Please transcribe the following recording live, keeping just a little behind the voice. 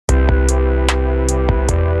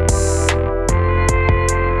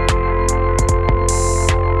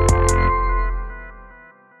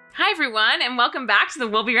welcome back to the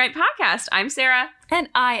We'll Be Right podcast. I'm Sarah. And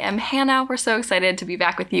I am Hannah. We're so excited to be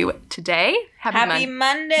back with you today. Happy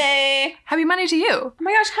Monday. Happy Monday to you. Oh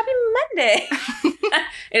my gosh, happy Monday.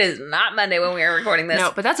 It is not Monday when we are recording this.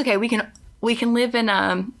 No, but that's okay. We can live in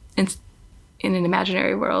an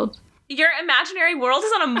imaginary world. Your imaginary world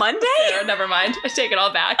is on a Monday? No, never mind. I take it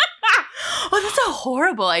all back. Oh, that's a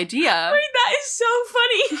horrible idea. Wait, that is so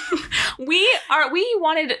funny. We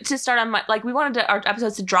wanted to start on we wanted our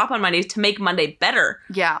episodes to drop on Mondays to make Monday better.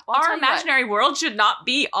 Yeah. Our imaginary world should not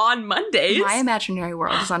be on Mondays. My imaginary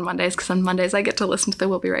world is on Mondays because on Mondays I get to listen to the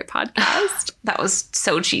We'll Be Right podcast. That was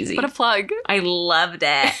so cheesy. What a plug. I loved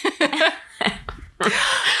it.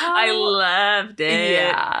 I loved it.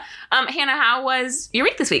 Yeah. Hannah, how was your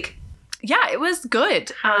week this week? Yeah, it was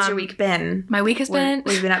good. How's your week been? My week has been...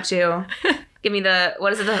 What have you been up to? Give me the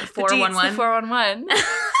 411? The 411.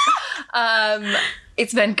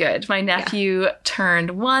 It's been good. My nephew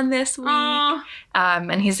turned 1 this week.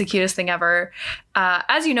 And he's the cutest thing ever.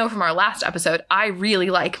 As you know from our last episode, I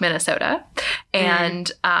really like Minnesota.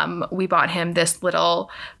 And we bought him this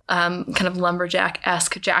little kind of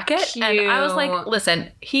lumberjack-esque jacket. Cute. And I was like,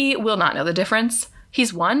 listen, he will not know the difference.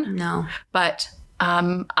 He's 1. No. But...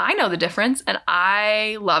 I know the difference, and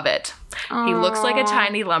I love it. Aww. He looks like a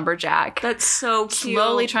tiny lumberjack. That's so cute.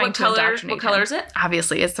 Slowly trying to indoctrinate him. What color is it?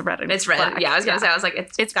 Obviously, it's the red and it's red. black. Yeah, I was going to say, I was like,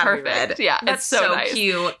 it's perfect. Red. Yeah, that's it's so nice.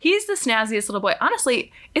 Cute. He's the snazziest little boy.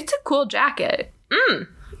 Honestly, it's a cool jacket.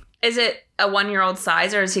 Is it a 1-year-old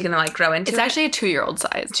size, or is he going to grow into it? It's actually a 2-year-old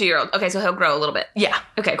size. 2-year-old. Okay, so he'll grow a little bit. Yeah.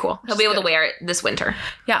 Okay, cool. He'll be able to wear it this winter.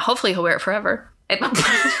 Yeah, hopefully he'll wear it forever.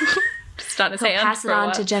 Just on his hand. Pass it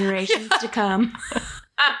on to generations to come.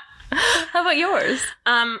 How about yours?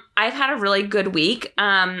 I've had a really good week.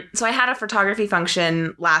 So I had a photography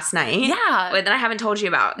function last night. Yeah. That I haven't told you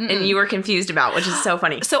about. And you were confused about, which is so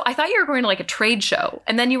funny. So I thought you were going to a trade show.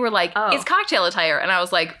 And then you were like, it's cocktail attire. And I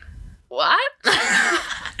was like, what?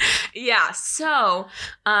 Yeah. So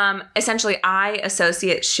essentially I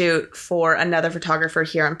associate shoot for another photographer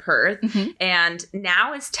here in Perth. And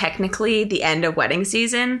now is technically the end of wedding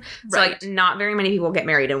season. So not very many people get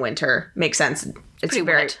married in winter. Makes sense.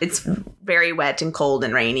 It's very wet and cold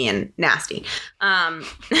and rainy and nasty.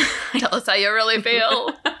 Tell us how you really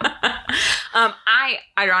feel. I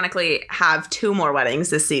ironically have 2 more weddings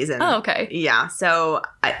this season. Oh, okay. Yeah. So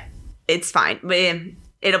it's fine.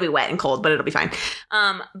 It'll be wet and cold, but it'll be fine.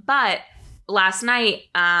 But last night,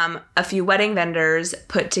 a few wedding vendors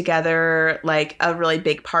put together a really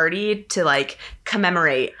big party to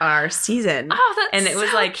commemorate our season. Oh, that's and it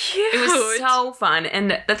was cute. It was so fun.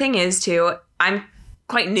 And the thing is too, I'm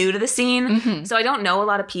quite new to the scene, so I don't know a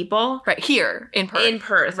lot of people. Right, here in Perth. In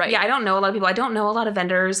Perth, right. Yeah, I don't know a lot of people. I don't know a lot of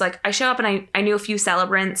vendors. I show up and I knew a few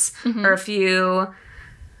celebrants or a few...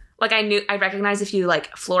 I recognize a few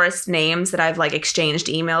florist names that I've exchanged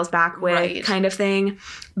emails back with, kind of thing.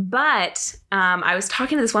 But I was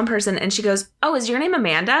talking to this one person and she goes, "Oh, is your name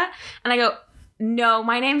Amanda?" And I go, "No,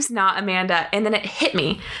 my name's not Amanda." And then it hit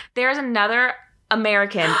me. There's another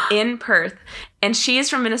American in Perth and she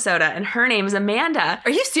is from Minnesota and her name is Amanda.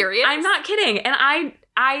 Are you serious? I'm not kidding. And I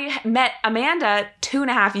met Amanda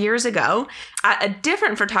 2.5 years ago at a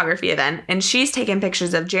different photography event, and she's taken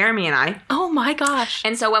pictures of Jeremy and I. Oh my gosh.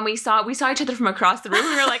 And so when we saw each other from across the room,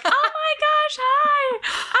 we were like, "Oh my gosh,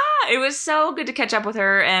 hi." It was so good to catch up with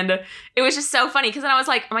her, and it was just so funny because then I was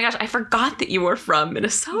like, "Oh my gosh, I forgot that you were from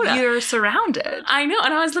Minnesota." You're surrounded. I know.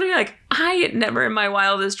 And I was literally like, I never in my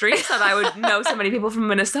wildest dreams thought I would know so many people from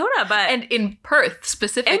Minnesota, but... And in Perth,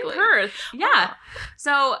 specifically. In Perth, yeah.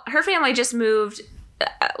 So her family just moved...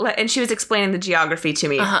 and she was explaining the geography to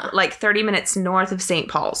me, 30 minutes north of St.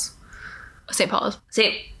 Paul's. St. Paul's.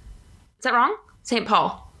 Is that wrong? St.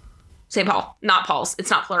 Paul. St. Paul, not Paul's. It's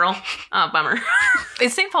not plural. Oh, bummer.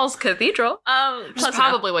 It's St. Paul's Cathedral. Which is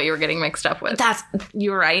probably what you were getting mixed up with.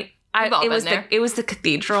 You were right. It was the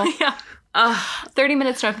cathedral. Yeah. 30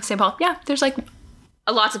 minutes north of St. Paul. Yeah, there's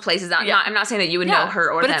lots of places out. Yeah. I'm not saying that you would know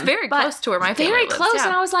her or but them. It's very close to where my family lives. Very close.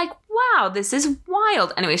 And I was like, wow, this is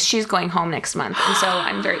wild. Anyways, she's going home next month. And so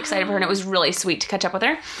I'm very excited for her. And it was really sweet to catch up with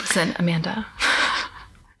her. Listen, Amanda.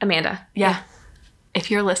 Yeah.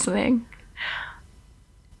 If you're listening,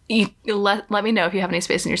 you let me know if you have any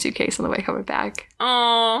space in your suitcase on the way coming back.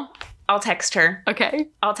 Oh, I'll text her. Okay.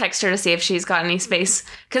 I'll text her to see if she's got any space.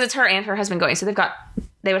 Because it's her and her husband going. So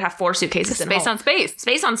they would have 4 suitcases. Space on space.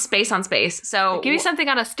 Space on space on space. So give me something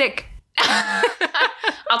on a stick.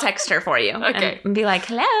 I'll text her for you. Okay. And be like,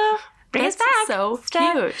 "Hello. Bring us back." So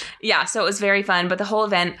cute. Yeah. So it was very fun. But the whole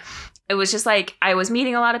event, it was just I was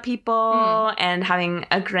meeting a lot of people and having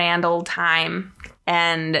a grand old time.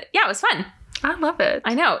 And yeah, it was fun. I love it.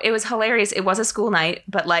 I know. It was hilarious. It was a school night,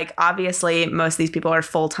 but like obviously most of these people are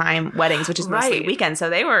full-time weddings, which is mostly weekends. So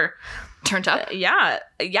they were turned up. Yeah.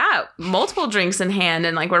 Multiple drinks in hand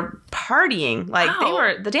and like we're partying.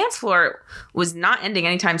 Like the dance floor was not ending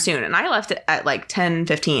anytime soon. And I left it at like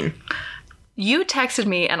 10:15. You texted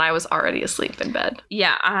me and I was already asleep in bed.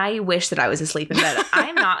 Yeah. I wish that I was asleep in bed.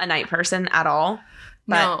 I'm not a night person at all.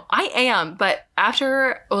 No, I am. But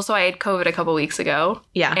after, also I had COVID a couple weeks ago.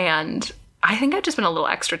 Yeah. And I think I've just been a little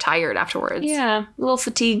extra tired afterwards. Yeah. A little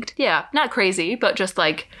fatigued. Yeah. Not crazy, but just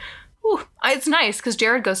like, ooh, it's nice because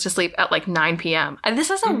Jared goes to sleep at like 9 p.m. And this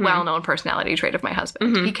is a well-known personality trait of my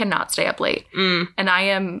husband. He cannot stay up late. And I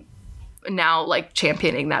am now like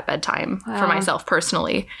championing that bedtime for myself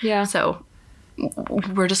personally. Yeah. So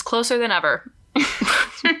we're just closer than ever.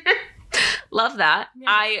 Love that. Yeah.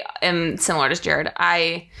 I am similar to Jared.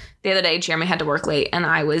 The other day, Jeremy had to work late and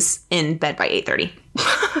I was in bed by 8:30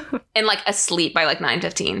 and like asleep by like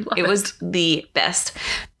 9:15. It was the best.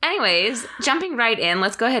 Anyways, jumping right in,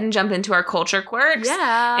 let's go ahead and jump into our culture quirks.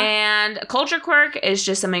 Yeah. And a culture quirk is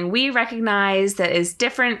just something we recognize that is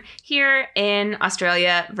different here in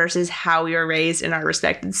Australia versus how we were raised in our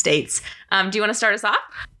respected states. Do you want to start us off?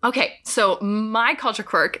 Okay. So my culture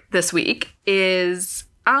quirk this week is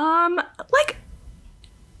like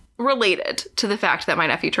related to the fact that my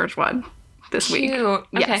nephew turned 1 this week. Okay.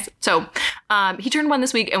 Yes. So he turned 1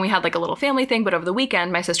 this week and we had like a little family thing, but over the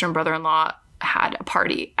weekend my sister and brother-in-law had a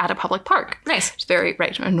party at a public park. Nice. It's very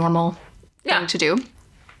a normal thing to do.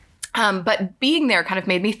 But being there kind of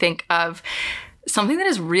made me think of something that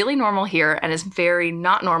is really normal here and is very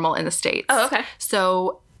not normal in the States. Oh, okay.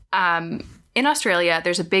 So in Australia,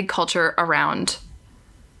 there's a big culture around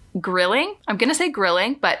grilling. I'm going to say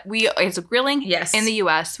grilling, but it's grilling. Yes. In the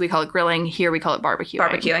U.S., we call it grilling. Here, we call it barbecuing.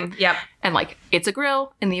 Barbecuing. Yep. And like, it's a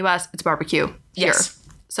grill. In the U.S., it's barbecue. Yes.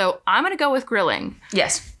 Here. So I'm going to go with grilling.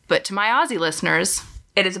 Yes. But to my Aussie listeners,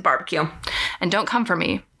 it is a barbecue. And don't come for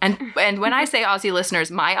me. And when I say Aussie listeners,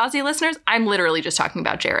 my Aussie listeners, I'm literally just talking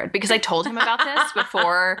about Jared because I told him about this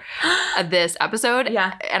before this episode.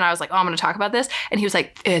 Yeah. And I was like, oh, I'm going to talk about this. And he was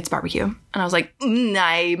like, it's barbecue. And I was like,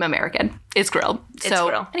 I'm American. It's grill.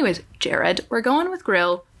 Grill. Anyways, Jared, we're going with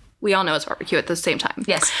grill. We all know it's barbecue at the same time.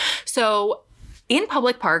 Yes. So in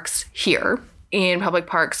public parks here,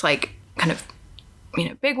 like kind of,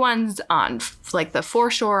 big ones on like the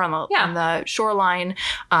foreshore on the shoreline,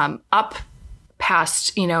 up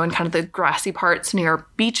past, in kind of the grassy parts near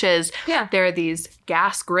beaches, there are these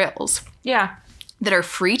gas grills. Yeah. That are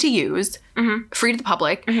free to use, free to the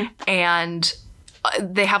public, and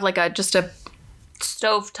they have like just a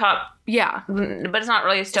stovetop. Yeah. But it's not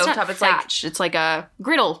really a stovetop. It's like it's like a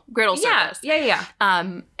griddle surface. Yeah.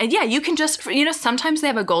 And yeah, you can just, sometimes they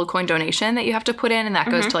have a gold coin donation that you have to put in and that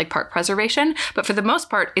goes to like park preservation. But for the most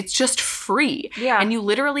part, it's just free. Yeah. And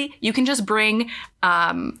you can just bring,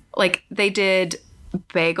 like they did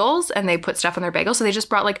bagels and they put stuff on their bagels. So they just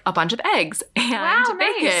brought like a bunch of eggs and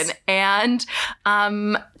bacon and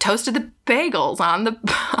toasted the bagels on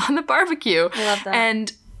the barbecue. I love that.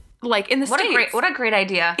 And like in the States. What a great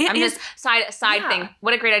idea. Just side thing.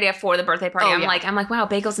 What a great idea for the birthday party. I'm like, wow,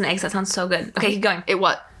 bagels and eggs, that sounds so good. Okay, keep going. It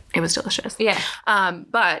was delicious. Yeah.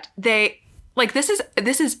 But they like this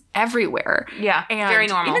is everywhere. Yeah. And very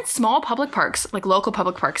normal. Even small public parks, like local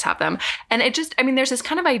public parks have them. And it just, there's this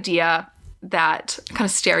kind of idea, that kind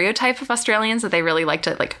of stereotype of Australians that they really like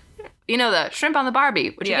to like, the shrimp on the barbie,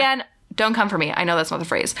 which again, don't come for me. I know that's not the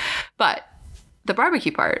phrase, but the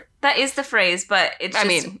barbecue part. That is the phrase, but it's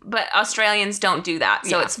just, but Australians don't do that.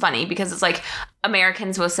 So it's funny because it's like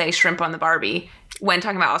Americans will say shrimp on the barbie when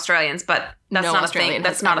talking about Australians, but that's not a thing.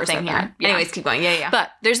 That's not a thing here. Yeah. Anyways, keep going. Yeah.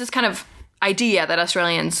 But there's this kind of idea that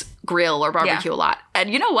Australians grill or barbecue a lot.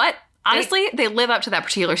 And you know what? Honestly, they live up to that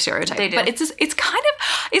particular stereotype. They do. But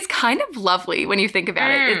it's kind of lovely when you think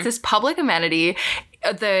about it. It's this public amenity.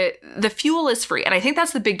 The fuel is free. And I think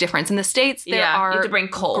that's the big difference. In the States, there are you have to bring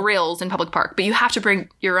coal. Grills in public park, but you have to bring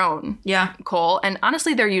your own coal. And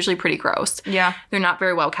honestly, they're usually pretty gross. Yeah. They're not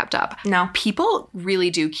very well kept up. No. People really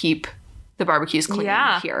do keep the barbecues clean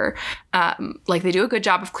here. Like they do a good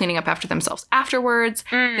job of cleaning up after themselves afterwards.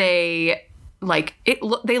 They like it.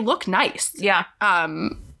 They look nice. Yeah.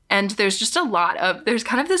 And there's just there's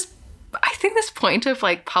kind of this, I think this point of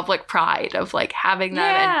like public pride of like having them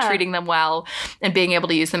and treating them well and being able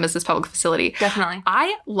to use them as this public facility. Definitely.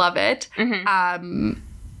 I love it.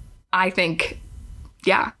 I think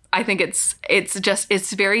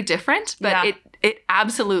it's very different, but it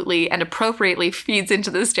absolutely and appropriately feeds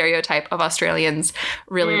into the stereotype of Australians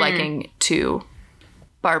really liking to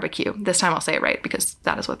barbecue. This time I'll say it right because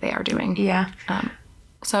that is what they are doing. Yeah.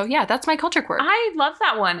 So yeah, that's my culture quirk. I love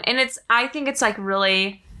that one. And I think it's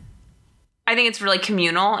really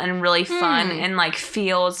communal and really fun and like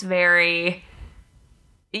feels very,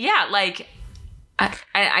 like,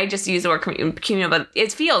 I just use the word communal, but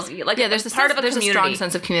it feels like there's a strong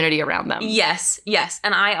sense of community around them. Yes.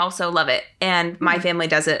 And I also love it. And my family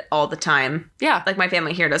does it all the time. Yeah. Like my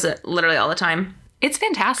family here does it literally all the time. It's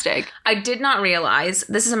fantastic. I did not realize,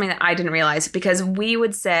 this is something that I didn't realize, because we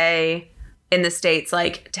would say in the States,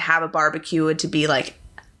 like, to have a barbecue would to be like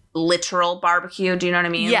literal barbecue. Do you know what I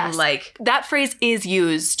mean? Yes. Like, that phrase is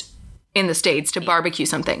used in the States to barbecue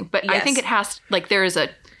something, but I think it has, like, there is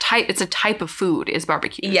it's a type of food is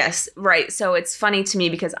barbecue. Yes, right. So it's funny to me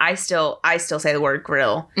because I still say the word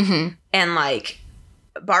grill. Mm-hmm. And like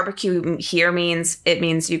barbecue here means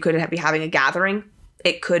you could be having a gathering.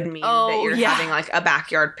 It could mean that you're having like a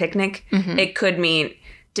backyard picnic. Mm-hmm. It could mean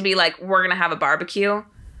to be like, we're going to have a barbecue.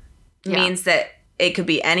 Yeah. Means that it could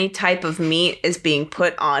be any type of meat is being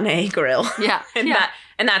put on a grill. Yeah.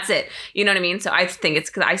 And that's it. You know what I mean? So I think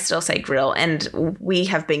it's because I still say grill. And we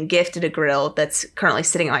have been gifted a grill that's currently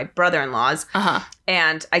sitting at my brother-in-law's. Uh-huh.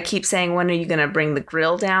 And I keep saying, when are you going to bring the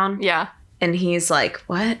grill down? Yeah. And he's like,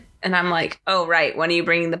 what? And I'm like, oh, right. When are you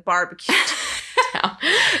bringing the barbecue down?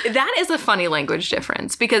 That is a funny language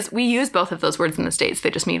difference because we use both of those words in the States.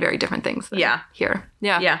 They just mean very different things here.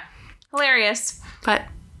 Yeah. Hilarious. But,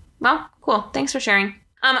 well, cool. Thanks for sharing.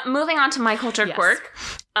 Moving on to my culture quirk.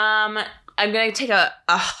 I'm going to take a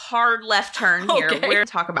hard left turn here. Okay. We're going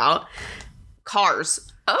to talk about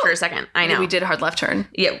cars for a second. I know. We did a hard left turn.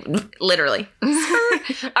 Yeah, literally. All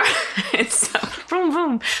right. So, boom,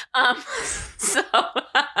 boom. So,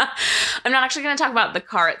 I'm not actually going to talk about the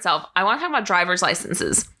car itself. I want to talk about driver's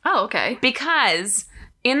licenses. Oh, okay. Because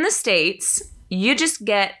in the States, you just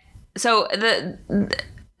get... So,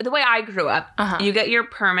 the way I grew up, you get your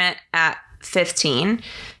permit at 15,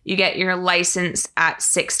 you get your license at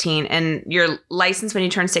 16, and your license when you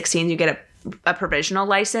turn 16, you get a provisional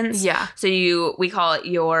license. Yeah. So we call it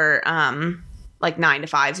your like 9 to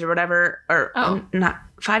 5s or whatever, or not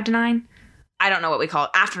 5 to 9. I don't know what we call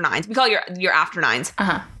it. After 9s. We call it your after 9s.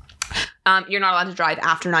 You're not allowed to drive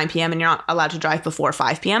after 9 p.m. and you're not allowed to drive before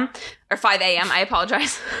 5 p.m. or 5 a.m. I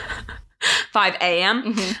apologize. 5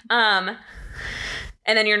 a.m. Mm-hmm.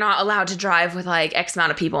 And then you're not allowed to drive with like X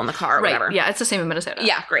amount of people in the car or whatever. Yeah, it's the same in Minnesota.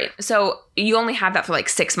 Yeah, great. So you only have that for like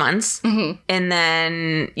 6 months. Mm-hmm. And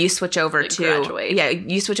then you switch over to... graduate. Yeah,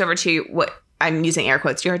 you switch over to what I'm using air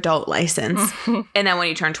quotes, your adult license. Mm-hmm. And then when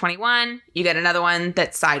you turn 21, you get another one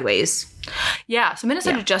that's sideways. Yeah, so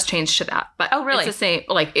Minnesota just changed to that. But oh, really? It's the same.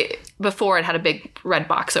 Like before it had a big red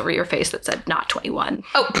box over your face that said not 21.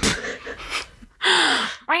 Oh.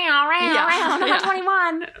 Not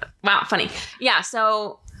 21. Wow, funny. Yeah,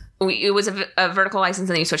 so it was a vertical license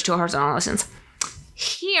and then you switch to a horizontal license.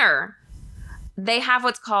 Here, they have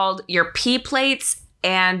what's called your P plates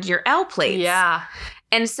and your L plates. Yeah.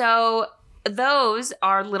 And so those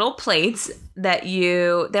are little plates that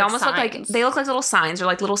they almost look like little signs or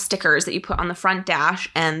like little stickers that you put on the front dash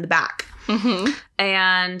and the back. Mm-hmm.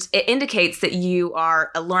 And it indicates that you are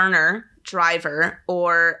a learner, driver,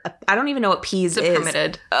 or I don't even know what P's is.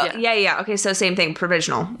 Permitted. Yeah. Okay, so same thing,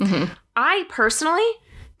 provisional. Mm-hmm. I personally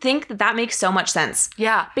think that makes so much sense.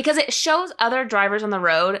 Yeah. Because it shows other drivers on the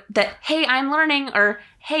road that, hey, I'm learning, or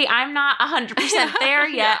hey, I'm not 100% there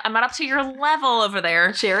yet. Yeah. I'm not up to your level over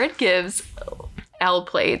there. Jared gives L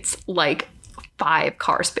plates like 5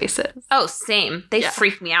 car spaces. Oh, same. They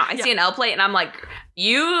freak me out. I see an L plate and I'm like,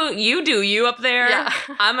 you do you up there. Yeah.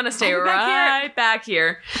 I'm going to stay right back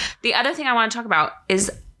here. The other thing I want to talk about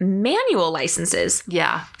is manual licenses.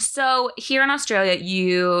 Yeah. So here in Australia,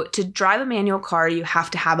 to drive a manual car, you have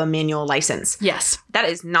to have a manual license. Yes. That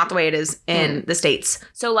is not the way it is in the States.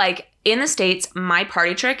 So like in the States, my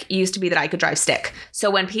party trick used to be that I could drive stick. So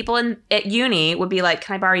when people at uni would be like,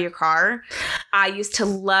 can I borrow your car? I used to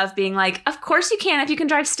love being like, of course you can if you can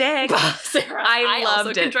drive stick. Sarah, I loved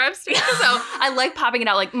also can drive stick. So I like popping it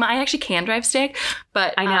out like, I actually can drive stick,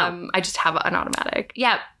 but I know I just have an automatic.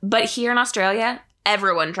 Yeah. But here in Australia,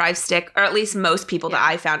 everyone drives stick, or at least most people that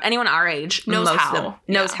I found. Anyone our age knows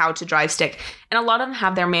how to drive stick. And a lot of them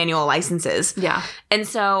have their manual licenses. Yeah. And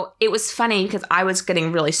so it was funny because I was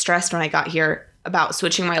getting really stressed when I got here about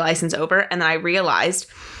switching my license over. And then I realized,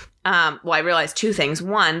 I realized 2 things.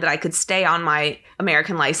 One, that I could stay on my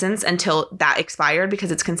American license until that expired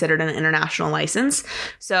because it's considered an international license.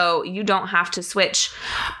 So you don't have to switch.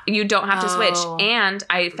 And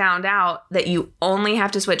I found out that you only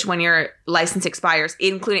have to switch when your license expires,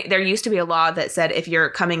 including there used to be a law that said if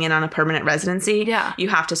you're coming in on a permanent residency, you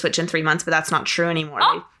have to switch in 3 months, but that's not true anymore.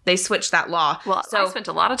 Oh, They switched that law. Well, so I spent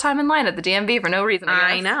a lot of time in line at the DMV for no reason, I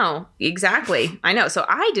guess. I know. Exactly. I know. So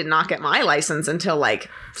I did not get my license until like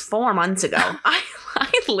 4 months ago.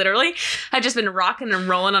 I literally had just been rocking and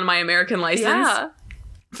rolling on my American license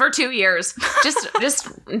for 2 years. Just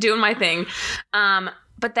doing my thing.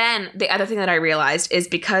 But then the other thing that I realized is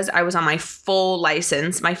because I was on my full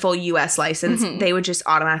license, my full U.S. license, they would just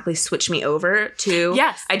automatically switch me over to...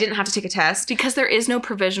 Yes. I didn't have to take a test. Because there is no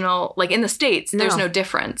provisional... Like, in the States, there's no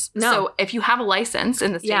difference. No. So if you have a license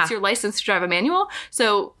in the States, you're licensed to drive a manual.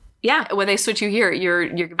 So... Yeah, when they switch you here,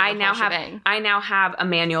 you're I now have a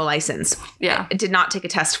manual license. Yeah, I did not take a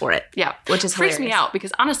test for it. Yeah, which is freaks me out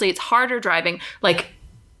because honestly, it's harder driving. Like,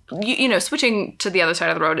 you know, switching to the other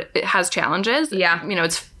side of the road, it has challenges. Yeah, you know,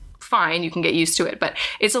 it's fine, you can get used to it, but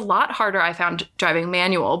it's a lot harder. I found driving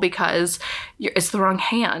manual because it's the wrong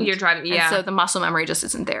hand. You're driving, and so the muscle memory just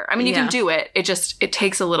isn't there. I mean, you can do it. It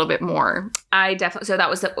takes a little bit more. I definitely.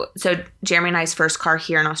 So Jeremy and I's first car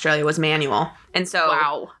here in Australia was manual, and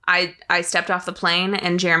so I stepped off the plane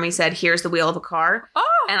and Jeremy said, "Here's the wheel of a car."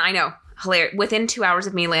 Oh, and I know. Hilarious. Within 2 hours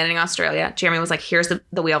of me landing in Australia, Jeremy was like, here's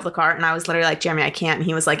the wheel of the car. And I was literally like, Jeremy, I can't. And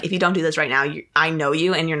he was like, if you don't do this right now, I know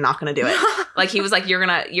you and you're not going to do it. Like, he was like, you're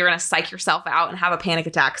going to psych yourself out and have a panic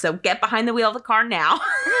attack. So get behind the wheel of the car now.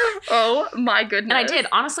 Oh my goodness. And I did.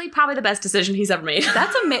 Honestly, probably the best decision he's ever made.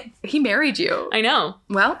 That's he married you. I know.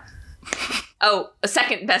 Well. Oh, a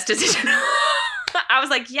second best decision. I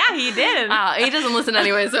was like, yeah, he did. He doesn't listen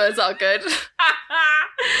anyway, so it's all good.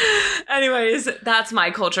 Anyways, that's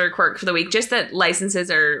my culture quirk for the week. Just that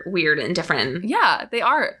licenses are weird and different. Yeah, they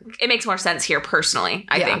are. It makes more sense here personally,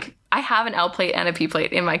 I think. I have an L plate and a P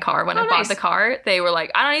plate in my car. When I bought the car, they were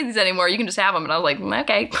like, I don't need these anymore. You can just have them. And I was like,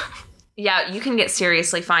 okay. Yeah, you can get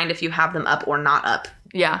seriously fined if you have them up or not up.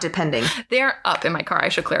 Yeah. Depending. They're up in my car, I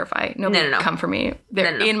should clarify. Nobody come for me.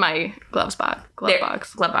 They're in my glove box.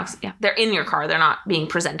 Glove box, yeah. They're in your car. They're not being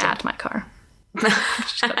presented. At my car.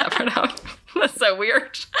 Just cut that part out. That's so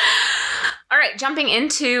weird. All right, jumping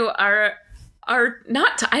into our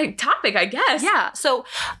topic, I guess. Yeah. So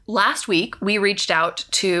last week, we reached out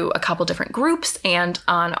to a couple different groups and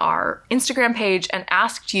on our Instagram page and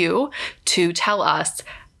asked you to tell us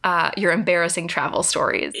your embarrassing travel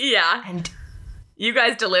stories. Yeah. And you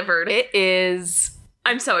guys delivered. It is.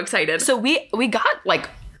 I'm so excited. So we got like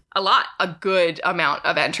a good amount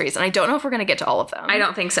of entries. And I don't know if we're going to get to all of them. I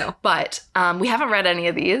don't think so. But we haven't read any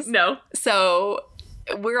of these. No. So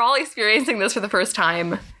we're all experiencing this for the first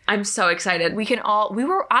time. I'm so excited. We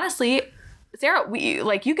were honestly, Sarah,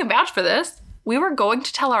 you can vouch for this. We were going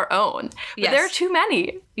to tell our own. But there are too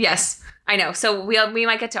many. Yes. I know. So we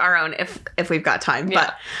might get to our own if we've got time. Yeah.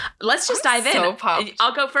 But let's just dive in. So pumped.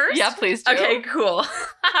 I'll go first? Yeah, please do. Okay, cool.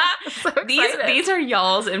 So these are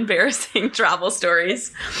y'all's embarrassing travel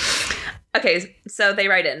stories. Okay, so they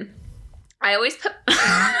write in. I always put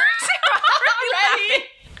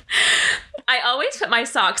my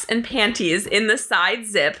socks and panties in the side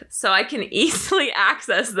zip so I can easily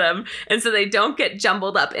access them and so they don't get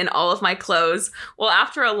jumbled up in all of my clothes. Well,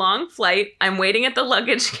 after a long flight, I'm waiting at the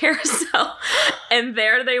luggage carousel and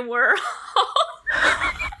there they were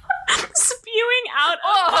spewing out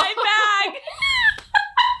of my bag.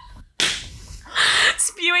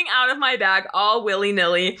 Spewing out of my bag all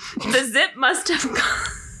willy-nilly. The zip must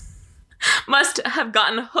have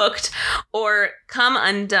gotten hooked or come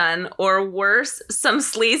undone, or worse, some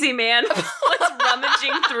sleazy man was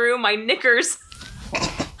rummaging through my knickers.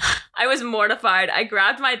 I was mortified. I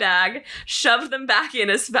grabbed my bag, shoved them back in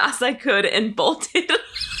as fast as I could, and bolted.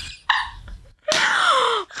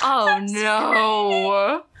 Oh,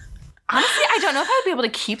 no. Honestly, I don't know if I'd be able to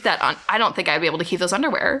keep that on. I don't think I'd be able to keep those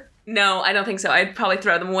underwear. No, I don't think so. I'd probably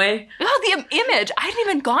throw them away. Oh, the image. I hadn't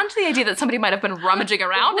even gone to the idea that somebody might have been rummaging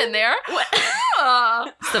around in there.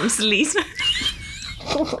 Some sleaze.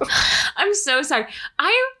 I'm so sorry.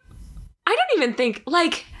 I don't even think, how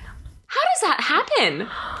does that happen?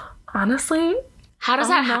 Honestly? How does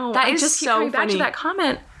that happen? That is just so funny. Back to that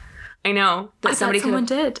comment. I know. That someone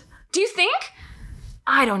did. Do you think?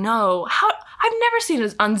 I don't know. I've never seen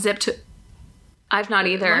an unzipped I've not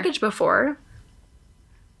either. Luggage before.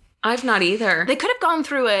 I've not either. They could have gone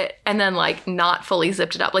through it and then not fully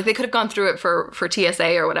zipped it up. They could have gone through it for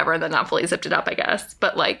TSA or whatever and then not fully zipped it up, I guess.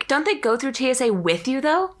 But don't they go through TSA with you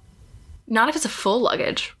though? Not if it's a full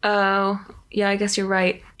luggage. Oh, yeah, I guess you're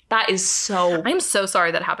right. That is so... I'm so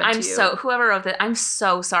sorry that happened to you. Whoever wrote that, I'm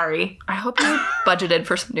so sorry. I hope you budgeted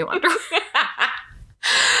for some new underwear.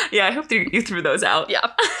 Yeah, I hope you threw those out. Yeah.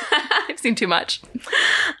 I've seen too much.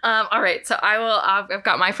 All right. So I've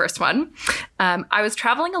got my first one. I was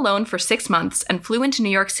traveling alone for 6 months and flew into New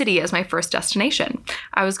York City as my first destination.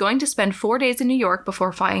 I was going to spend 4 days in New York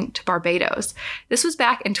before flying to Barbados. This was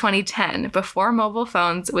back in 2010, before mobile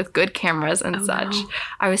phones with good cameras and such. No.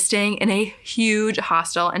 I was staying in a huge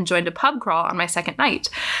hostel and joined a pub crawl on my second night.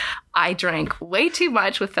 I drank way too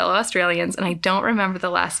much with fellow Australians, and I don't remember the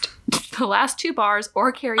last 2 bars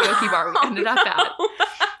or karaoke bar we ended up at.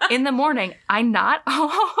 In the morning, I not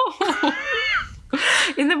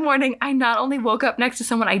only woke up next to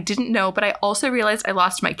someone I didn't know, but I also realized I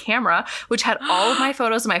lost my camera, which had all of my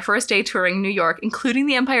photos of my first day touring New York, including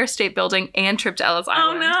the Empire State Building and trip to Ellis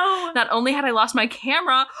Island. Oh, no. Not only had I lost my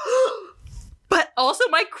camera, but also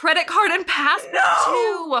my credit card and passport, too.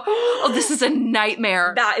 Oh, this is a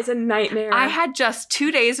nightmare. That is a nightmare. I had just 2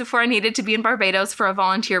 days before I needed to be in Barbados for a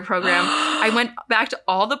volunteer program. I went back to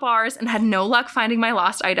all the bars and had no luck finding my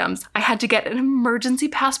lost items. I had to get an emergency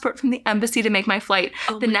passport from the embassy to make my flight.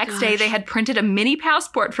 The next day, they had printed a mini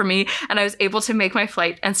passport for me, and I was able to make my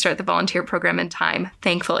flight and start the volunteer program in time,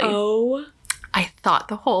 thankfully. Oh, I thought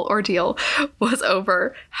the whole ordeal was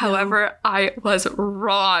over. However, I was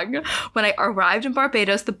wrong. When I arrived in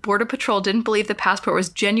Barbados, the Border Patrol didn't believe the passport was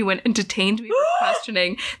genuine and detained me for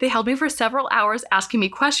questioning. They held me for several hours, asking me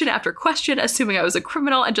question after question, assuming I was a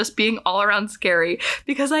criminal and just being all around scary.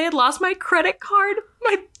 Because I had lost my credit card,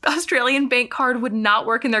 my Australian bank card would not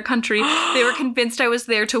work in their country. They were convinced I was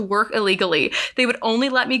there to work illegally. They would only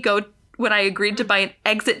let me go when I agreed to buy an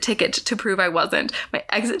exit ticket to prove I wasn't. My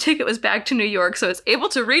exit ticket was back to New York, so I was able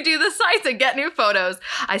to redo the sites and get new photos.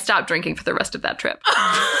 I stopped drinking for the rest of that trip.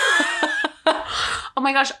 Oh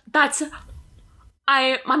my gosh,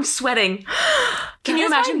 I'm sweating. Can you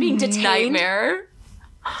imagine being detained? Nightmare.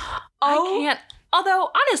 I can't.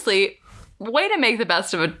 Although, honestly, way to make the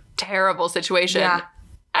best of a terrible situation. Yeah.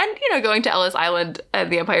 And, going to Ellis Island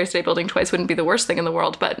and the Empire State Building twice wouldn't be the worst thing in the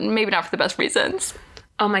world, but maybe not for the best reasons.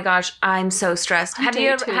 Oh my gosh, I'm so stressed. Have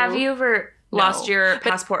you ever lost your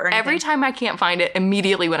passport or anything? Every time I can't find it,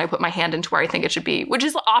 immediately when I put my hand into where I think it should be, which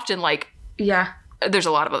is often there's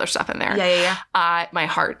a lot of other stuff in there. Yeah. My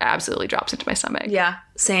heart absolutely drops into my stomach. Yeah,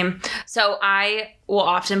 same. So I will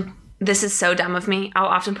often, this is so dumb of me, I'll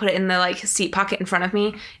often put it in the seat pocket in front of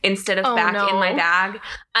me instead of in my bag.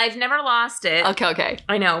 I've never lost it. Okay.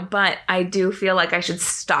 I know, but I do feel like I should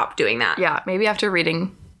stop doing that. Yeah, maybe after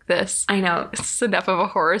reading this. I know. It's enough of a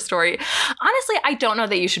horror story. Honestly, I don't know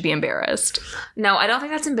that you should be embarrassed. No, I don't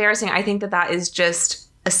think that's embarrassing. I think that is just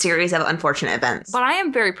a series of unfortunate events. But I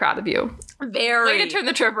am very proud of you. Very. Way to turn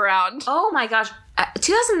the trip around. Oh my gosh.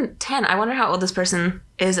 2010. I wonder how old this person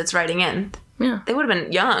is that's writing in. Yeah. They would have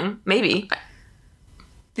been young, maybe.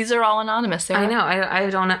 These are all anonymous, Sarah. I know. I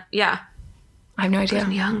don't know. Yeah. I have no idea.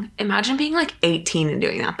 Young. Imagine being 18 and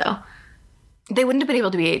doing that, though. They wouldn't have been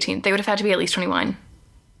able to be 18. They would have had to be at least 21.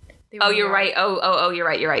 Oh, you're right. Oh, you're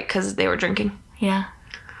right. You're right. Because they were drinking. Yeah.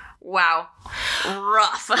 Wow.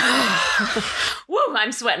 Rough. Woo,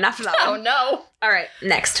 I'm sweating after that one. Oh, no. All right,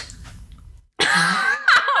 next. Oh,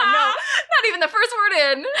 no. Not even the first word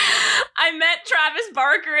in. I met Travis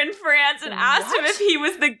Barker in France and asked him if he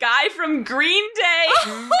was the guy from Green Day.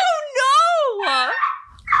 Oh, no.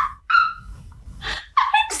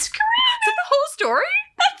 I'm screaming. Is that the whole story?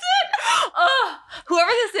 That's it. Whoever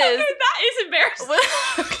this is. Okay, that is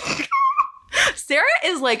embarrassing. Sarah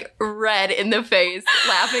is red in the face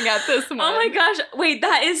laughing at this one. Oh my gosh. Wait,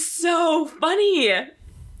 that is so funny.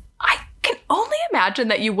 I can only imagine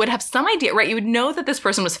that you would have some idea, right? You would know that this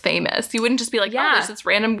person was famous. You wouldn't just be oh, there's this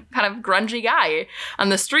random kind of grungy guy on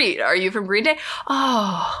the street. Are you from Green Day?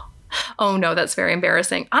 Oh no, that's very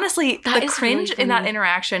embarrassing. Honestly, the cringe really in that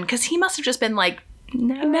interaction, because he must have just been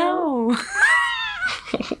no.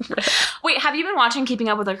 Wait, have you been watching Keeping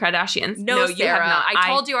Up with the Kardashians? No, Sarah, you have not. I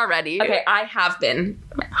told you already. Okay, I have been.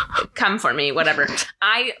 Come for me, whatever.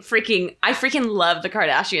 I freaking love the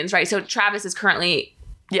Kardashians, right? So Travis is currently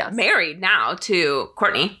married now to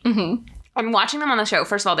Kourtney. Mm-hmm. I'm watching them on the show.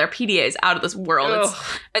 First of all, their PDA is out of this world.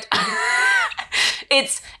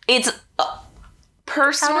 It's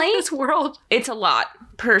personally, out of this world. It's a lot.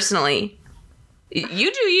 Personally,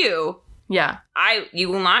 you do you. Yeah. You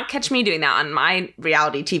will not catch me doing that on my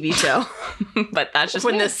reality TV show. But that's just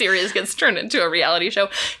when this series gets turned into a reality show.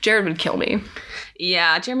 Jared would kill me.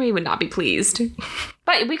 Yeah, Jeremy would not be pleased.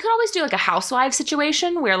 But we could always do a housewife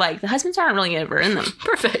situation where the husbands aren't really ever in them.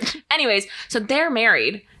 Perfect. Anyways, so they're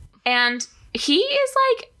married and he is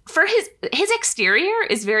for his exterior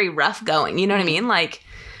is very rough going, you know what I mean?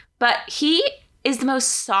 But he is the most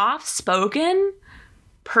soft spoken,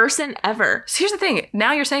 person ever. So here's the thing.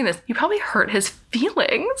 Now you're saying this. You probably hurt his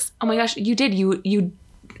feelings. Oh my gosh, you did. You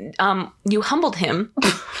humbled him.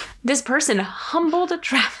 This person humbled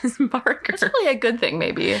Travis Barker. That's really a good thing,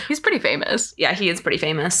 maybe. He's pretty famous. Yeah, he is pretty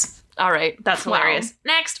famous. All right. That's hilarious.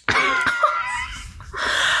 Wow. Next.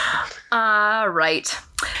 Right.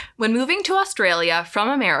 When moving to Australia from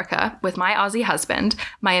America with my Aussie husband,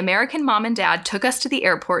 my American mom and dad took us to the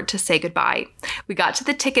airport to say goodbye. We got to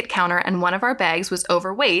the ticket counter and one of our bags was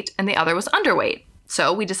overweight and the other was underweight.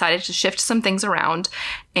 So we decided to shift some things around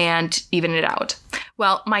and even it out.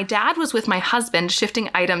 Well, my dad was with my husband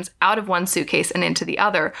shifting items out of one suitcase and into the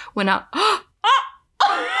other when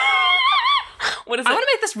What is it? I want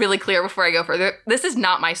to make this really clear before I go further. This is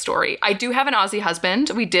not my story. I do have an Aussie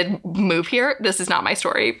husband. We did move here. This is not my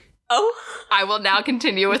story. Oh. I will now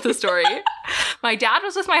continue with the story. My dad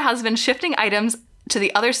was with my husband shifting items to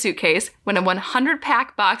the other suitcase when a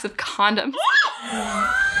 100-pack box of condoms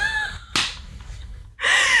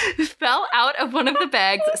fell out of one of the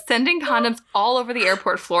bags, sending condoms all over the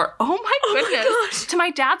airport floor. Oh my goodness. My gosh. To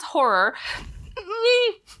my dad's horror,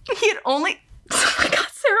 he had only... Oh my God,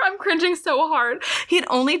 Sarah, I'm cringing so hard. He had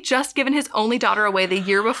only just given his only daughter away the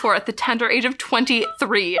year before at the tender age of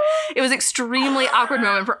 23. It was an extremely awkward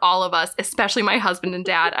moment for all of us, especially my husband and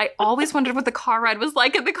dad. I always wondered what the car ride was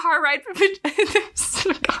like in the car ride.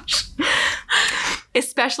 Oh, gosh.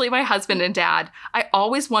 Especially my husband and dad. I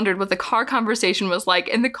always wondered what the car conversation was like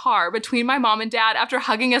in the car between my mom and dad after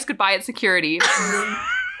hugging us goodbye at security.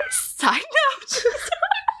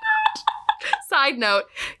 Side note,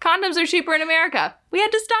 condoms are cheaper in America. We had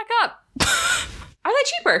to stock up. Are they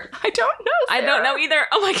cheaper? I don't know, Sarah. I don't know either.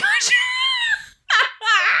 Oh my gosh.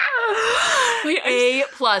 Wait, A+.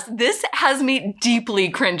 This has me deeply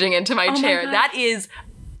cringing into my chair. That is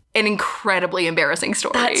an incredibly embarrassing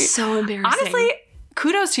story. That's so embarrassing. Honestly,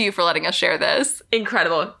 kudos to you for letting us share this.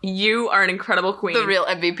 Incredible. You are an incredible queen. The real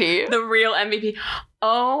MVP. The real MVP.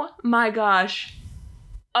 Oh my gosh.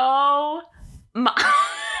 Oh my...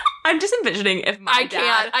 I'm just envisioning if my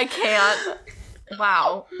dad... I can't.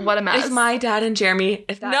 Wow. What a mess. If my dad and Jeremy,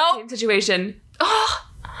 if that same situation... Oh,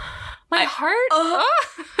 my heart.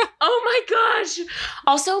 Oh my gosh.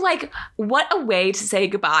 Also, like, what a way to say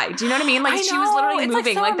goodbye. Do you know what I mean? Like, she was literally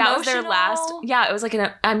moving. Like, that was their last... Yeah, it was like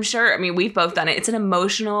I'm sure, I mean, we've both done it. It's an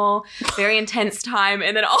emotional, very intense time.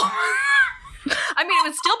 And then all... I mean, it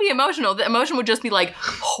would still be emotional. The emotion would just be like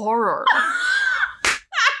horror.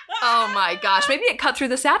 Oh my gosh. Maybe it cut through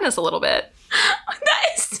the sadness a little bit. That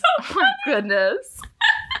is so funny. Oh my goodness.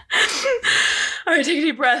 All right, take a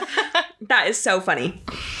deep breath. That is so funny.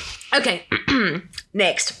 Okay.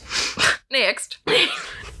 Next.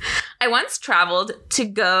 I once traveled to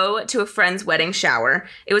go to a friend's wedding shower.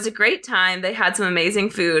 It was a great time. They had some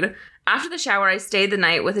amazing food. After the shower, I stayed the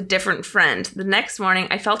night with a different friend. The next morning,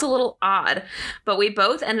 I felt a little odd, but we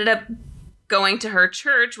both ended up going to her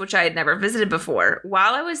church, which I had never visited before.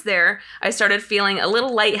 While I was there, I started feeling a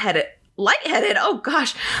little lightheaded. Oh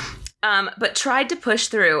gosh. But tried to push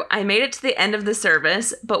through. I made it to the end of the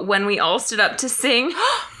service, but when we all stood up to sing,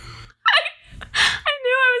 I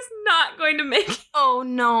knew I was not going to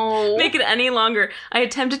make it any longer. I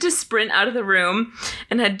attempted to sprint out of the room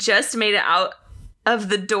and had just made it out of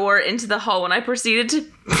the door into the hall when I proceeded to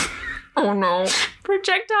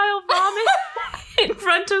projectile vomit in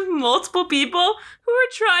front of multiple people who were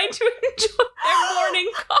trying to enjoy their morning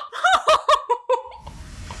coffee.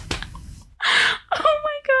 Oh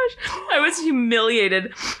my gosh. I was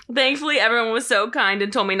humiliated. Thankfully, everyone was so kind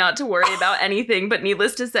and told me not to worry about anything, but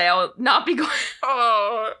needless to say, I'll not be going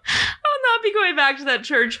back to that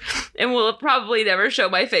church and will probably never show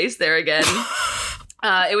my face there again.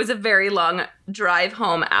 It was a very long drive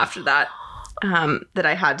home after that. That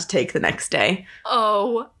I had to take the next day.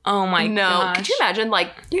 Oh my gosh. Could you imagine,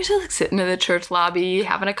 like, you're just like sitting in the church lobby,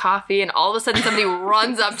 having a coffee, and all of a sudden somebody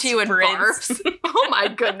runs up to you and barfs? Oh my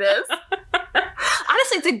goodness.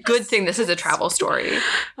 Honestly, it's a good thing this is a travel story.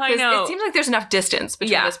 I know. It seems like there's enough distance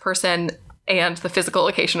between this person and the physical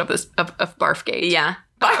location of this of Barfgate. Yeah.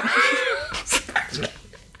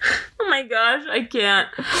 Oh my gosh, I can't.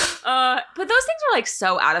 But those things are like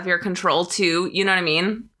so out of your control too. You know what I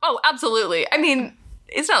mean? Oh, absolutely. I mean,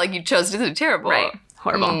 it's not like you chose to do terrible. Right.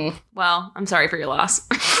 Horrible. Well, I'm sorry for your loss.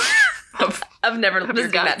 of never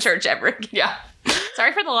visiting that church ever again. Yeah.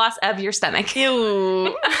 Sorry for the loss of your stomach.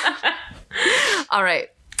 Ew. All right.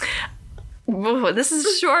 Whoa, this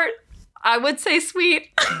is short. I would say sweet,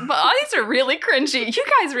 but all these are really cringy. You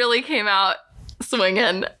guys really came out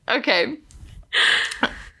swinging. Okay.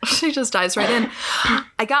 She just dives right in.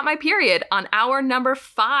 I got my period on hour number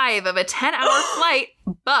 5 of a 10-hour flight,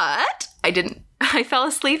 but I didn't I fell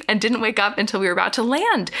asleep and didn't wake up until we were about to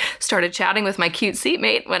land. Started chatting with my cute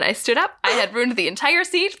seatmate. When I stood up, I had ruined the entire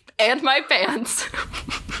seat and my pants.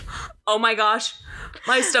 Oh my gosh.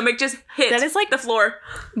 My stomach just hit that is like the floor.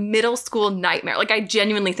 Middle school nightmare. Like, I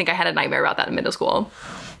genuinely think I had a nightmare about that in middle school.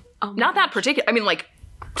 Oh Not that particular. I mean, like,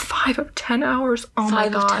 5 of 10 hours. Oh my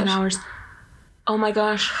gosh. 5 of 10 hours. Oh my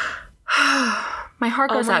gosh. My heart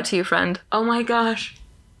goes out to you, friend. Oh my gosh.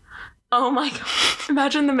 Oh my gosh.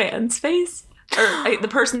 Imagine the man's face. Or the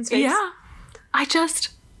person's face. Yeah. I just...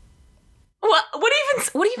 What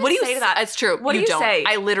do you say to that? It's true. What do you say?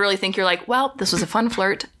 I literally think you're like, well, this was a fun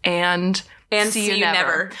flirt, and see you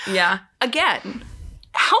never. Yeah. Again,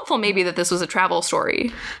 helpful maybe that this was a travel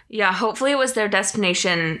story. Yeah, hopefully it was their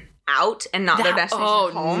destination out and not their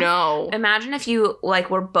destination home. Oh, no. Imagine if you, like,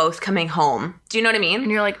 were both coming home. Do you know what I mean? And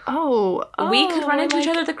you're like, we could run into each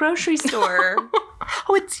other at the grocery store.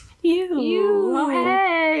 Oh, it's you. Oh,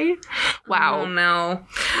 hey. Wow. Oh, no.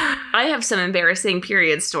 I have some embarrassing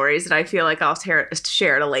period stories that I feel like I'll share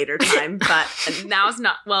at a later time, but now's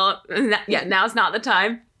not the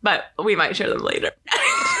time, but we might share them later.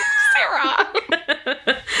 Sarah.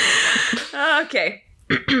 Okay.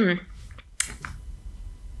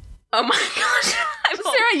 Oh my gosh.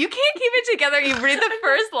 Sarah, you can't keep it together. You read the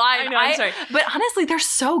first line. I know, I'm sorry. But honestly, they're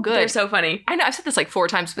so good. They're so funny. I know, I've said this like 4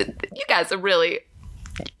 times, but you guys are really,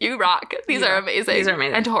 you rock. These are amazing. These are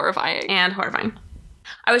amazing. And horrifying.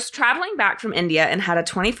 I was traveling back from India and had a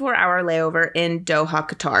 24-hour layover in Doha,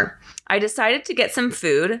 Qatar. I decided to get some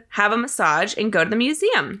food, have a massage, and go to the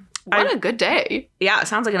museum. What a good day. Yeah, it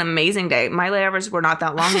sounds like an amazing day. My layovers were not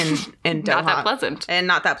that long in Doha. Not that pleasant. And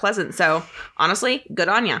not that pleasant. So, honestly, good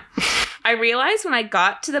on ya. I realized when I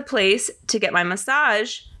got to the place to get my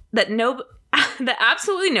massage that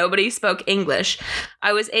absolutely nobody spoke English.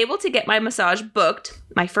 I was able to get my massage booked,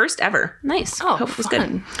 my first ever. Nice. Oh, hope it was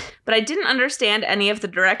good. But I didn't understand any of the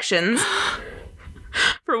directions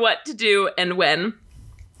for what to do and when.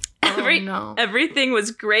 Everything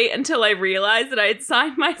was great until I realized that I had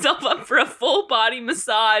signed myself up for a full body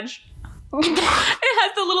massage. It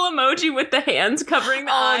has the little emoji with the hands covering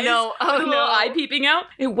the eyes. No. Oh, the little eye peeping out.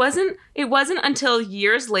 It wasn't until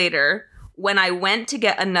years later when I went to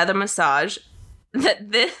get another massage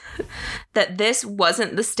that this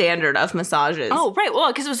wasn't the standard of massages. Oh, right.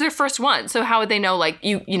 Well, because it was their first one. So how would they know, like,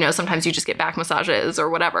 you know, sometimes you just get back massages or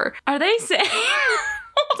whatever. Are they saying...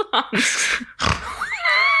 Hold on.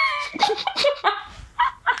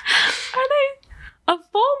 Are they a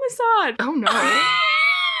full massage? Oh, no.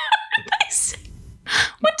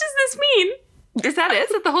 What does this mean? Is that it? Is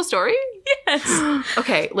that the whole story? Yes.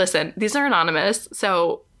 Okay, listen. These are anonymous,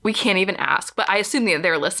 so we can't even ask. But I assume that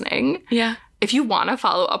they're listening. Yeah. If you want to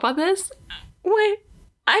follow up on this. Wait.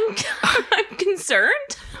 I'm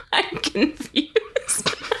concerned. I'm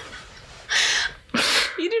confused.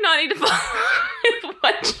 You do not need to follow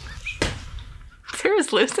what...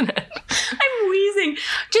 Sarah's losing it. I'm wheezing.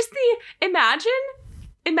 Just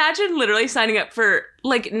imagine literally signing up for,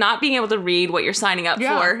 like, not being able to read what you're signing up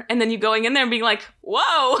for, and then you going in there and being like,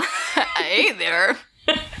 whoa. Hey there.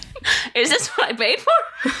 Is this what I paid for?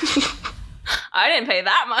 I didn't pay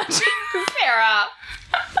that much. Sarah.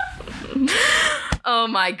 Oh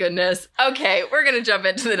my goodness. Okay, we're going to jump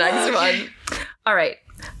into the next one. All right.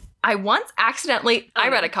 I once accidentally, I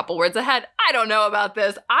read a couple words ahead. I don't know about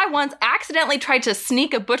this. I once accidentally tried to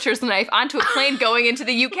sneak a butcher's knife onto a plane going into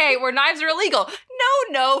the UK where knives are illegal.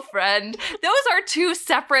 No, friend. Those are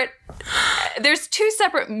there's 2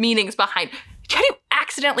 separate meanings behind. Can you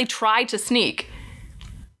accidentally try to sneak?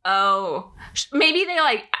 Oh. Maybe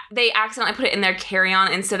they accidentally put it in their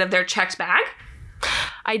carry-on instead of their checked bag?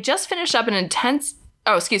 I just finished up an intense...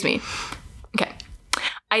 Oh, excuse me. Okay.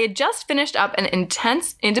 I had just finished up an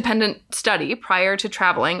intense independent study prior to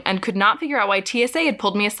traveling and could not figure out why TSA had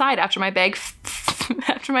pulled me aside after my bag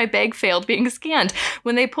failed being scanned.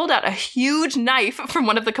 When they pulled out a huge knife from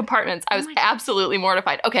one of the compartments, I was absolutely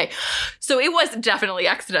mortified. Okay, so it was definitely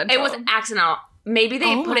accidental. It was accidental. Maybe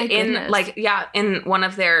they put it in, in one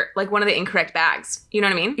of the incorrect bags. You know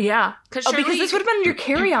what I mean? Yeah. Because this would have been in your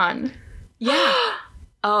carry-on. Yeah.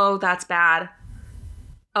 Oh, that's bad.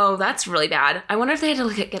 Oh, that's really bad. I wonder if they had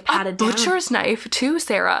to get patted down. A butcher's knife, too,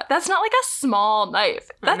 Sarah. That's not like a small knife.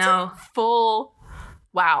 That's a full...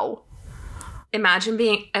 Wow. Imagine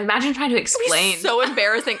trying to explain. It'd be so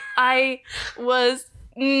embarrassing. I was...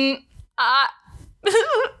 I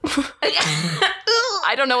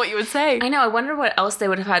don't know what you would say. I know. I wonder what else they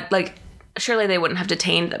would have had. Like, surely they wouldn't have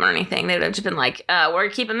detained them or anything. They would have just been like, we're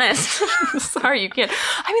keeping this. Sorry, you can't.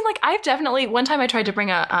 I mean, like, I've definitely... One time I tried to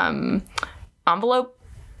bring a envelope...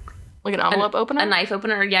 Like an envelope opener? A knife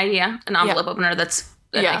opener, yeah. An envelope opener that's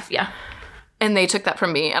a knife, yeah. And they took that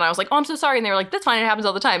from me, and I was like, oh, I'm so sorry. And they were like, that's fine. It happens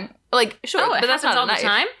all the time. Like, sure, but that's not all the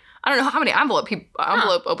time? I don't know how many envelope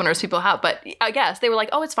openers people have, but I guess they were like,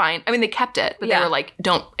 oh, it's fine. I mean, they kept it, but they were like,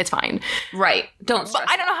 it's fine. Right. Don't stress.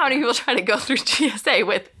 But I don't know how many people try to go through TSA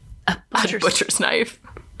with a butcher's knife.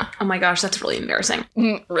 Oh my gosh, that's really embarrassing.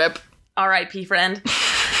 Rip. R.I.P. friend.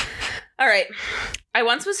 All right. I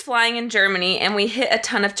once was flying in Germany and we hit a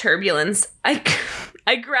ton of turbulence. I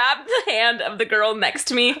grabbed the hand of the girl next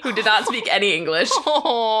to me who did not speak any English.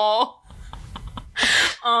 Oh.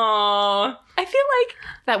 I feel like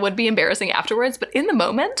that would be embarrassing afterwards, but in the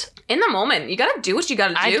moment, you gotta do what you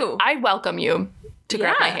gotta do. I welcome you to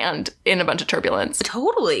grab my hand in a bunch of turbulence.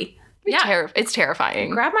 Totally. It's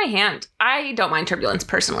terrifying. Grab my hand. I don't mind turbulence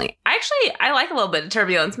personally. I like a little bit of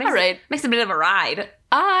turbulence. Makes a bit of a ride.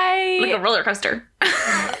 Like a roller coaster.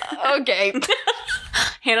 Okay.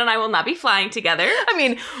 Hannah and I will not be flying together. I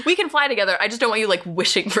mean, we can fly together. I just don't want you like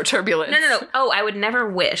wishing for turbulence. No. Oh, I would never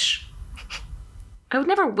wish. For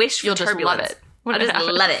turbulence. You'll just love it. I'll just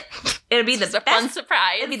love it. It'll be the best fun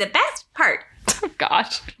surprise. It'll be the best part. Oh,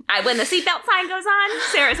 gosh. When the seatbelt sign goes on,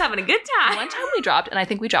 Sarah's having a good time. One time we dropped, and I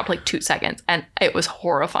think we dropped like 2 seconds, and it was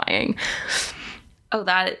horrifying. Oh,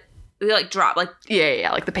 that... We like dropped, like... Yeah,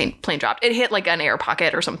 like the plane dropped. It hit like an air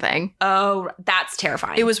pocket or something. Oh, that's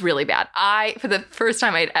terrifying. It was really bad. For the first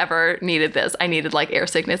time I'd ever needed this, I needed like air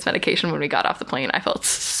sickness medication when we got off the plane. I felt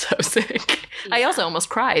so sick. Yeah. I also almost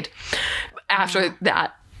cried after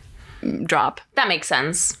that drop. That makes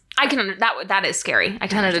sense. That is scary.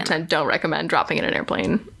 10 out of 10 don't recommend dropping in an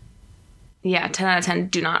airplane. Yeah, 10 out of 10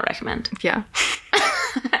 do not recommend. Yeah.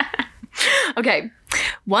 Okay.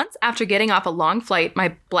 Once, after getting off a long flight,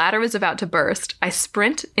 my bladder was about to burst. I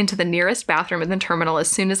sprint into the nearest bathroom in the terminal as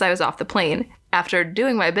soon as I was off the plane. After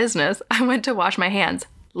doing my business, I went to wash my hands.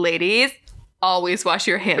 Ladies, always wash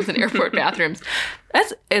your hands in airport bathrooms.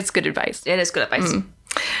 It's good advice. It is good advice.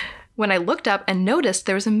 When I looked up and noticed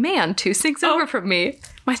there was a man 2 sinks over from me,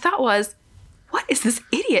 my thought was, what is this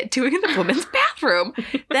idiot doing in the women's bathroom?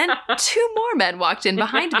 Then 2 more men walked in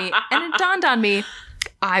behind me, and it dawned on me,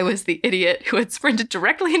 I was the idiot who had sprinted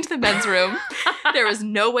directly into the men's room. There was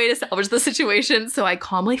no way to salvage the situation, so I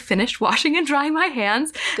calmly finished washing and drying my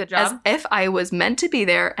hands. Good job. As if I was meant to be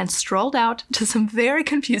there, and strolled out to some very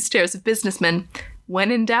confused stares of businessmen.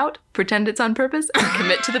 When in doubt, pretend it's on purpose and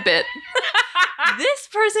commit to the bit. This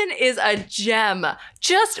person is a gem.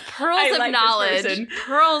 Just pearls of knowledge.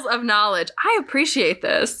 Pearls of knowledge. I appreciate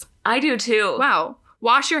this. I do too. Wow.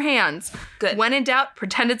 Wash your hands. Good. When in doubt,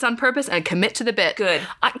 pretend it's on purpose and commit to the bit. Good.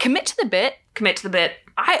 Commit to the bit. Commit to the bit.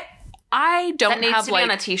 I don't that needs have to like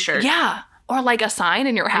be on a t-shirt. Yeah. Or like a sign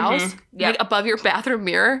in your house. Yep. Like above your bathroom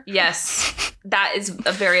mirror. Yes. That is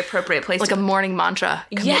a very appropriate place. Like a morning mantra.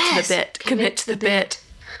 Commit to the bit. Commit to the bit.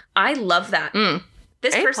 I love that.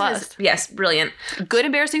 This A+. person is, yes, brilliant. Good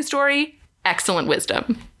embarrassing story. Excellent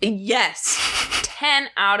wisdom. Yes. 10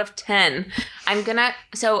 out of 10.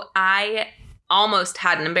 So I almost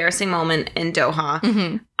had an embarrassing moment in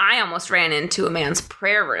Doha. I almost ran into a man's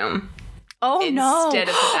prayer room. Oh, no. Instead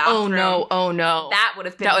of the bathroom. Oh, no. That would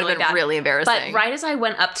have been really embarrassing. But right as I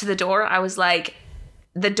went up to the door, I was like,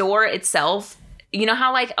 the door itself, you know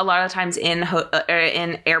how like a lot of times in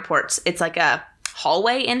airports, it's like a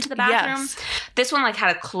hallway into the bathroom? Yes. This one like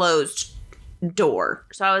had a closed door.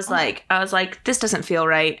 So I was like, this doesn't feel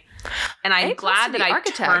right. And I'm glad that I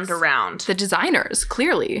turned around. The designers,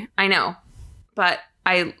 clearly. I know. But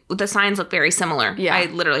the signs look very similar. Yeah. I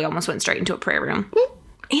literally almost went straight into a prayer room.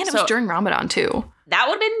 And it was during Ramadan too. That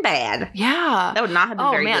would have been bad. Yeah. That would not have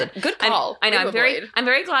been very good. Good call. I know. I'm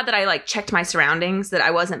very glad that I like checked my surroundings, that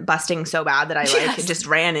I wasn't busting so bad that I just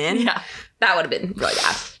ran in. Yeah. That would have been really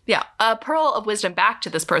bad. Yeah. A pearl of wisdom back to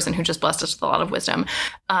this person who just blessed us with a lot of wisdom.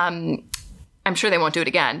 I'm sure they won't do it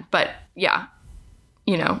again, but yeah.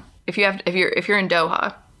 You know, if you're in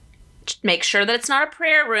Doha, make sure that it's not a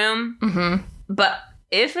prayer room. But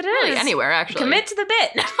if it is, really anywhere actually, commit to the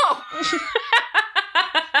bit. No.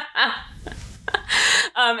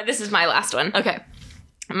 This is my last one. Okay.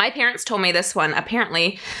 My parents told me this one.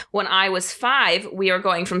 Apparently, when I was 5, we were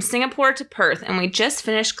going from Singapore to Perth, and we just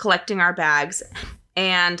finished collecting our bags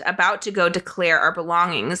and about to go declare our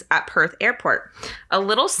belongings at Perth Airport. A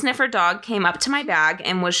little sniffer dog came up to my bag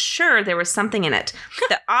and was sure there was something in it.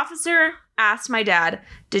 The officer asked my dad,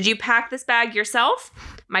 "Did you pack this bag yourself?"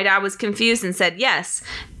 My dad was confused and said yes,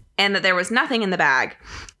 and that there was nothing in the bag.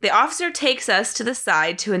 The officer takes us to the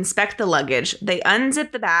side to inspect the luggage. They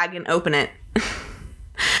unzip the bag and open it.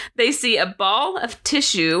 They see a ball of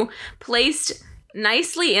tissue placed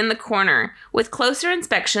nicely in the corner. With closer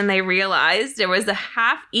inspection, they realized there was a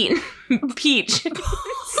half-eaten peach.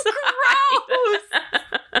 Gross!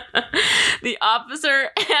 The officer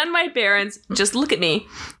and my parents just look at me.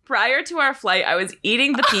 Prior to our flight, I was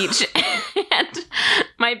eating the peach, and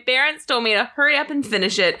my parents told me to hurry up and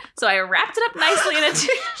finish it, so I wrapped it up nicely in a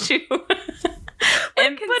tissue.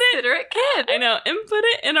 And considerate kid. I know, and put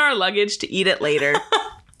it in our luggage to eat it later.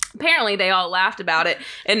 Apparently, they all laughed about it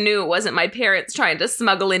and knew it wasn't my parents trying to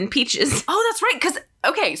smuggle in peaches. Oh, that's right. Because,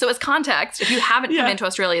 okay, so as context, if you haven't come into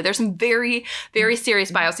Australia, there's some very, very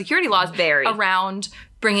serious biosecurity laws around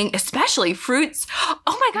bringing especially fruits. Oh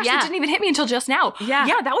my gosh, that didn't even hit me until just now. Yeah,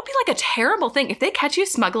 that would be like a terrible thing. If they catch you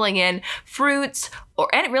smuggling in fruits or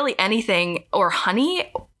really anything or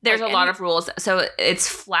honey. There's a lot of rules. So it's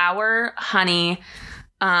flour, honey,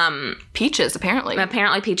 peaches, apparently.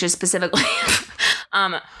 Apparently peaches specifically.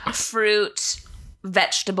 Fruit,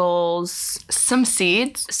 vegetables. Some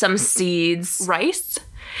seeds. Rice.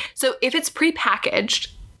 So if it's prepackaged,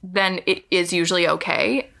 then it is usually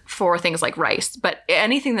okay for things like rice. But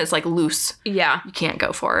anything that's like loose, you can't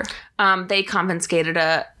go for. They confiscated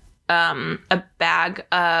a bag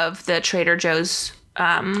of the Trader Joe's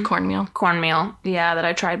cornmeal, that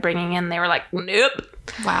I tried bringing in. They were like, nope.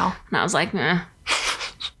 Wow. And I was like,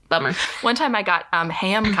 bummer. One time I got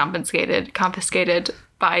ham confiscated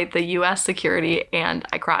by the U.S. security, and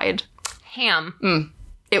I cried. Ham?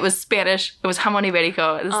 It was Spanish. It was jamón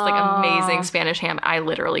ibérico. This like amazing Spanish ham. I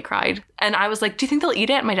literally cried. And I was like, do you think they'll eat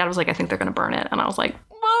it? And my dad was like, I think they're going to burn it. And I was like,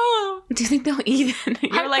 whoa. Do you think they'll eat it?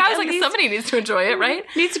 I was like, somebody needs to enjoy it, right?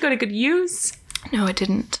 Needs to go to good use. No, it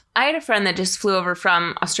didn't. I had a friend that just flew over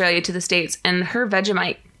from Australia to the States, and her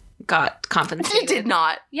Vegemite got confiscated. It did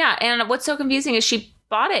not. Yeah, and what's so confusing is she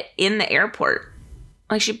bought it in the airport.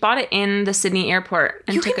 Like, she bought it in the Sydney airport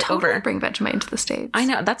and took it over. You can bring Vegemite into the States. I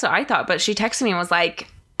know, that's what I thought, but she texted me and was like,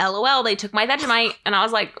 LOL, they took my Vegemite. And I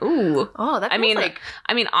was like, ooh. Oh, that feels like...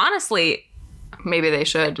 I mean, honestly... Maybe they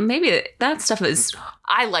should. Maybe that stuff is...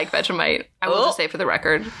 I like Vegemite. I will just say for the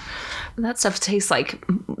record. That stuff tastes like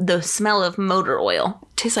the smell of motor oil.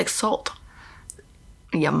 It tastes like salt.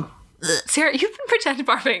 Yum. Sarah, you've been pretend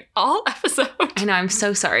barfing all episode. I know, I'm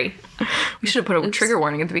so sorry. We should have put a trigger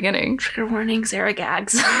warning at the beginning. Trigger warning, Sarah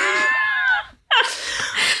gags.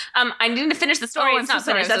 I need to finish the story. It's not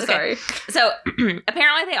finished. That's okay. So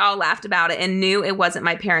apparently they all laughed about it and knew it wasn't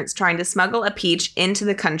my parents trying to smuggle a peach into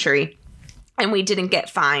the country. And we didn't get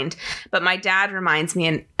fined. But my dad reminds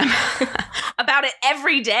me about it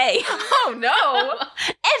every day. Oh, no.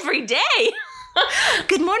 Every day.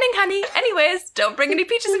 Good morning, honey. Anyways, don't bring any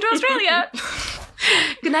peaches into Australia.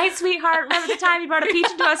 Good night, sweetheart. Remember the time you brought a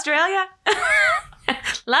peach into Australia?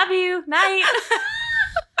 Love you. Night.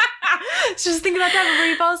 Just think about that before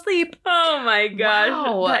you fall asleep. Oh, my gosh.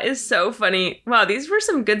 Wow. That is so funny. Wow, these were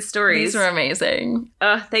some good stories. These were amazing.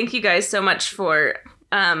 Thank you guys so much for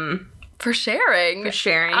sharing.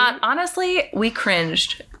 Honestly, we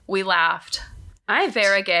cringed. We laughed. I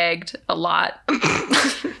gagged a lot.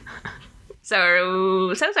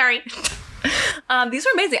 So sorry. These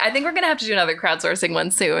were amazing. I think we're going to have to do another crowdsourcing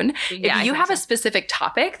one soon. Yeah, if you have a specific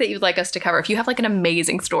topic that you'd like us to cover, if you have like an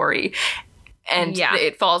amazing story and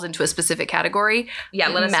it falls into a specific category,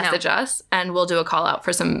 let us message us and we'll do a call out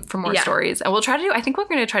for more stories. And we'll try to do, I think we're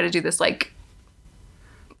going to try to do this like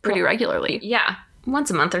pretty regularly. Yeah.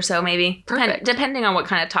 Once a month or so, maybe. Depending on what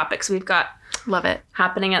kind of topics we've got. Love it.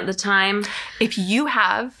 Happening at the time. If you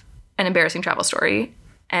have an embarrassing travel story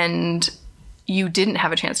and you didn't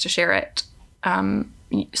have a chance to share it,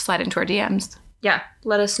 slide into our DMs. Yeah,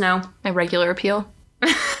 let us know. My regular appeal.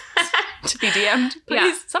 To be DM'd.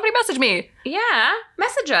 Please, somebody message me. Yeah,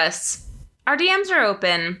 message us. Our DMs are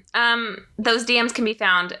open. Those DMs can be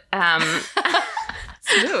found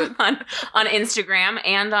smooth on Instagram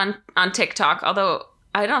and on TikTok, although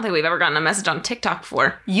I don't think we've ever gotten a message on TikTok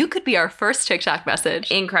before. You could be our first TikTok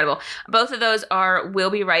message. Incredible. Both of those are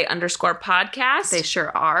willberight_podcast. They sure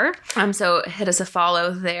are. So hit us a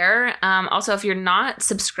follow there. Also, if you're not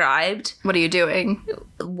subscribed, what are you doing?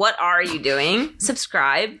 What are you doing?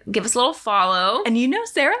 Subscribe. Give us a little follow. And you know,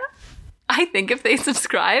 Sarah, I think if they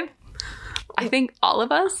subscribe, I think all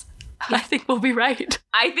of us, I think we'll be right.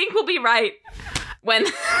 I think we'll be right. When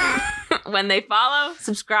they follow,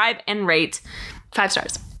 subscribe, and rate. 5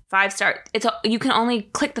 stars. 5 star. You can only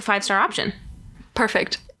click the 5-star option.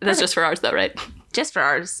 Perfect. That's just for ours, though, right? Just for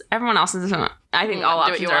ours. Everyone else's. I think all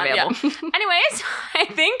options are available. Yeah. Anyways, I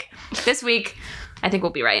think this week,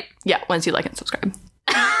 we'll be right. Yeah, once you like and subscribe.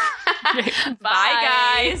 Bye,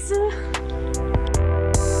 guys.